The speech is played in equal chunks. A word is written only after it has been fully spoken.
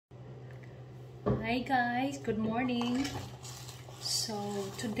Hi guys, good morning. So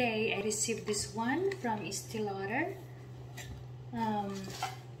today I received this one from Estee Lauder.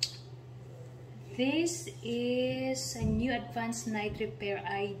 This is a new advanced night repair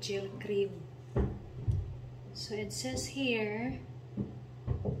eye gel cream. So it says here,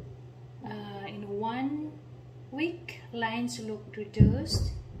 in 1 week lines look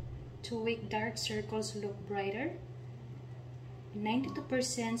reduced, 2 week dark circles look brighter,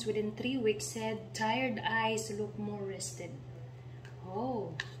 92% within 3 weeks said tired eyes look more rested.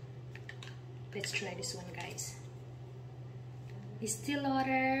 Oh, let's try this one, guys. Estee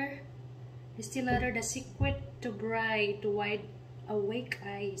Lauder, the secret to bright, wide awake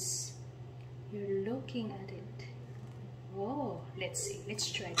eyes. You're looking at it. Oh, let's see.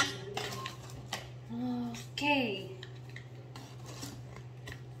 Let's try this one. Okay.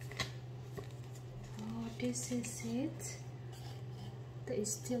 Oh, this is it. The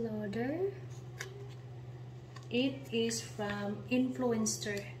Estee Lauder. It is from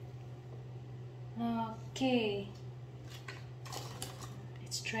Influenster. Okay,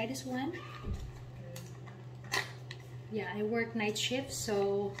 let's try this one. Yeah, I work night shift,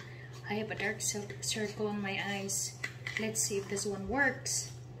 so I have a dark circle on my eyes. Let's see if this one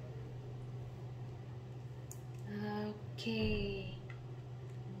works. Okay.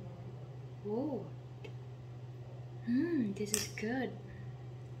 Oh. This is good.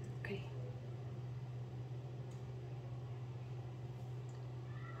 Okay.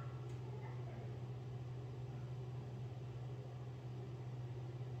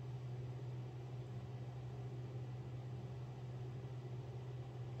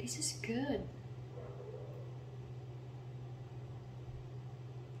 This is good.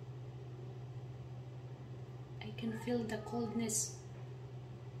 I can feel the coldness.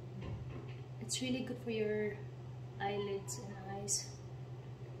 It's really good for your eyelids and eyes.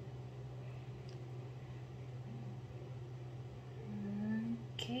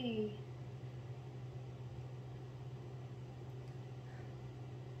 Okay.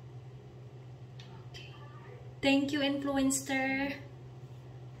 Okay. Thank you, Influenster.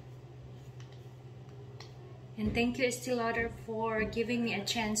 And thank you, Estee Lauder, for giving me a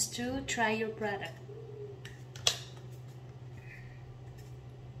chance to try your product.